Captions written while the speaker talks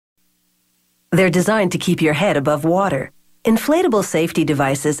They're designed to keep your head above water. Inflatable safety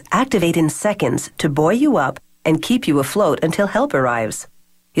devices activate in seconds to buoy you up and keep you afloat until help arrives.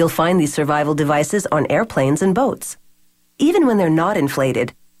 You'll find these survival devices on airplanes and boats. Even when they're not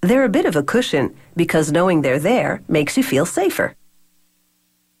inflated, they're a bit of a cushion because knowing they're there makes you feel safer.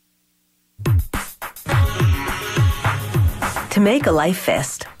 To make a life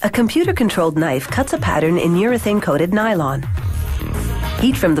vest, a computer-controlled knife cuts a pattern in urethane-coated nylon.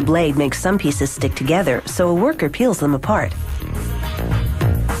 Heat from the blade makes some pieces stick together, so a worker peels them apart.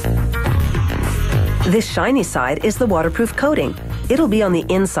 This shiny side is the waterproof coating. It'll be on the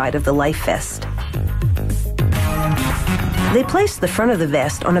inside of the life vest. They place the front of the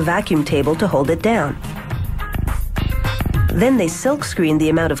vest on a vacuum table to hold it down. Then they silk screen the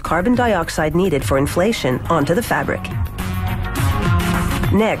amount of carbon dioxide needed for inflation onto the fabric.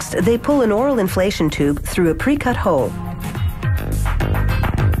 Next, they pull an oral inflation tube through a pre-cut hole.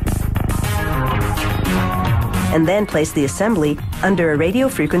 And then place the assembly under a radio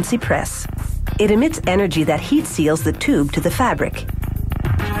frequency press. It emits energy that heat seals the tube to the fabric.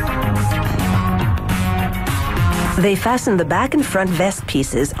 They fasten the back and front vest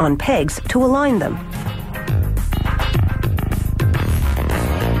pieces on pegs to align them.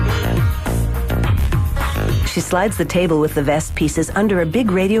 She slides the table with the vest pieces under a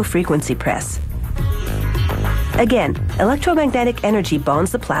big radio frequency press. Again, electromagnetic energy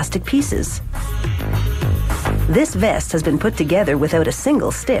bonds the plastic pieces. This vest has been put together without a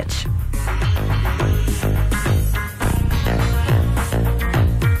single stitch.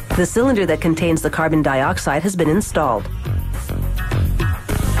 The cylinder that contains the carbon dioxide has been installed.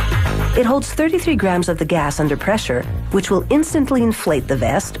 It holds 33 grams of the gas under pressure, which will instantly inflate the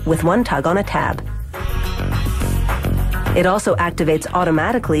vest with one tug on a tab. It also activates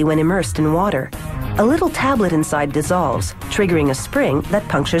automatically when immersed in water. A little tablet inside dissolves, triggering a spring that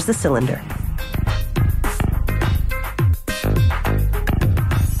punctures the cylinder.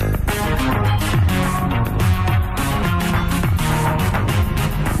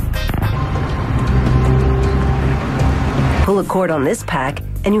 Pull a cord on this pack,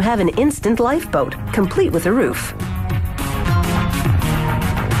 and you have an instant lifeboat, complete with a roof.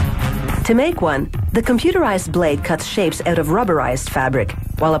 To make one, the computerized blade cuts shapes out of rubberized fabric,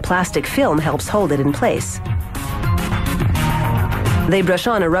 while a plastic film helps hold it in place. They brush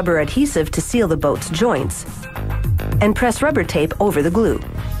on a rubber adhesive to seal the boat's joints, and press rubber tape over the glue.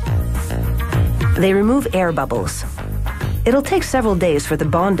 They remove air bubbles. It'll take several days for the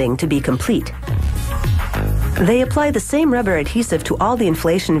bonding to be complete. They apply the same rubber adhesive to all the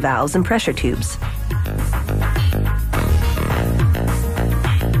inflation valves and pressure tubes.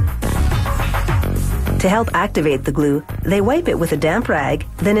 To help activate the glue, they wipe it with a damp rag,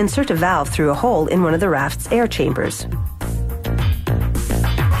 then insert a valve through a hole in one of the raft's air chambers.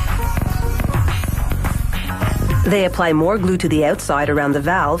 They apply more glue to the outside around the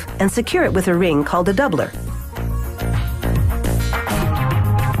valve and secure it with a ring called a doubler.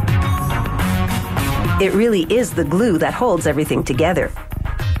 It really is the glue that holds everything together.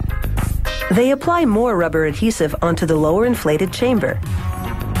 They apply more rubber adhesive onto the lower inflated chamber.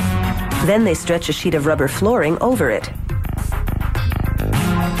 Then they stretch a sheet of rubber flooring over it.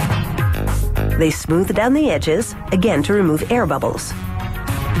 They smooth down the edges, again to remove air bubbles.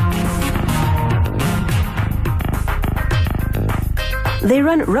 They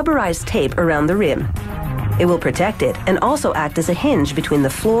run rubberized tape around the rim. It will protect it and also act as a hinge between the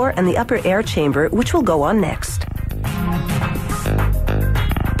floor and the upper air chamber, which will go on next.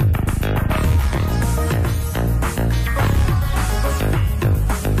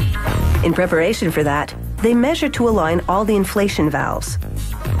 In preparation for that, they measure to align all the inflation valves.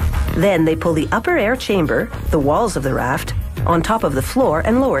 Then they pull the upper air chamber, the walls of the raft, on top of the floor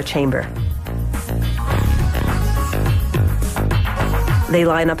and lower chamber. They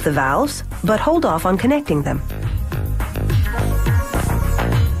line up the valves, but hold off on connecting them.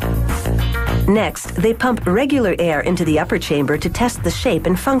 Next, they pump regular air into the upper chamber to test the shape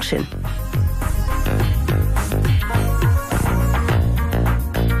and function.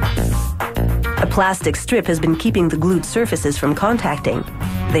 A plastic strip has been keeping the glued surfaces from contacting.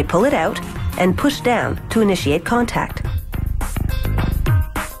 They pull it out and push down to initiate contact.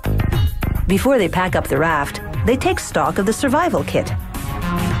 Before they pack up the raft, they take stock of the survival kit.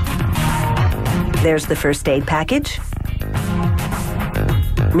 There's the first aid package,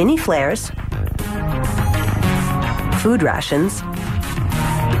 mini flares, food rations,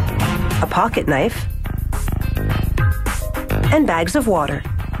 a pocket knife, and bags of water.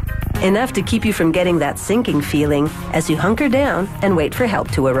 Enough to keep you from getting that sinking feeling as you hunker down and wait for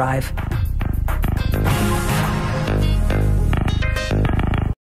help to arrive.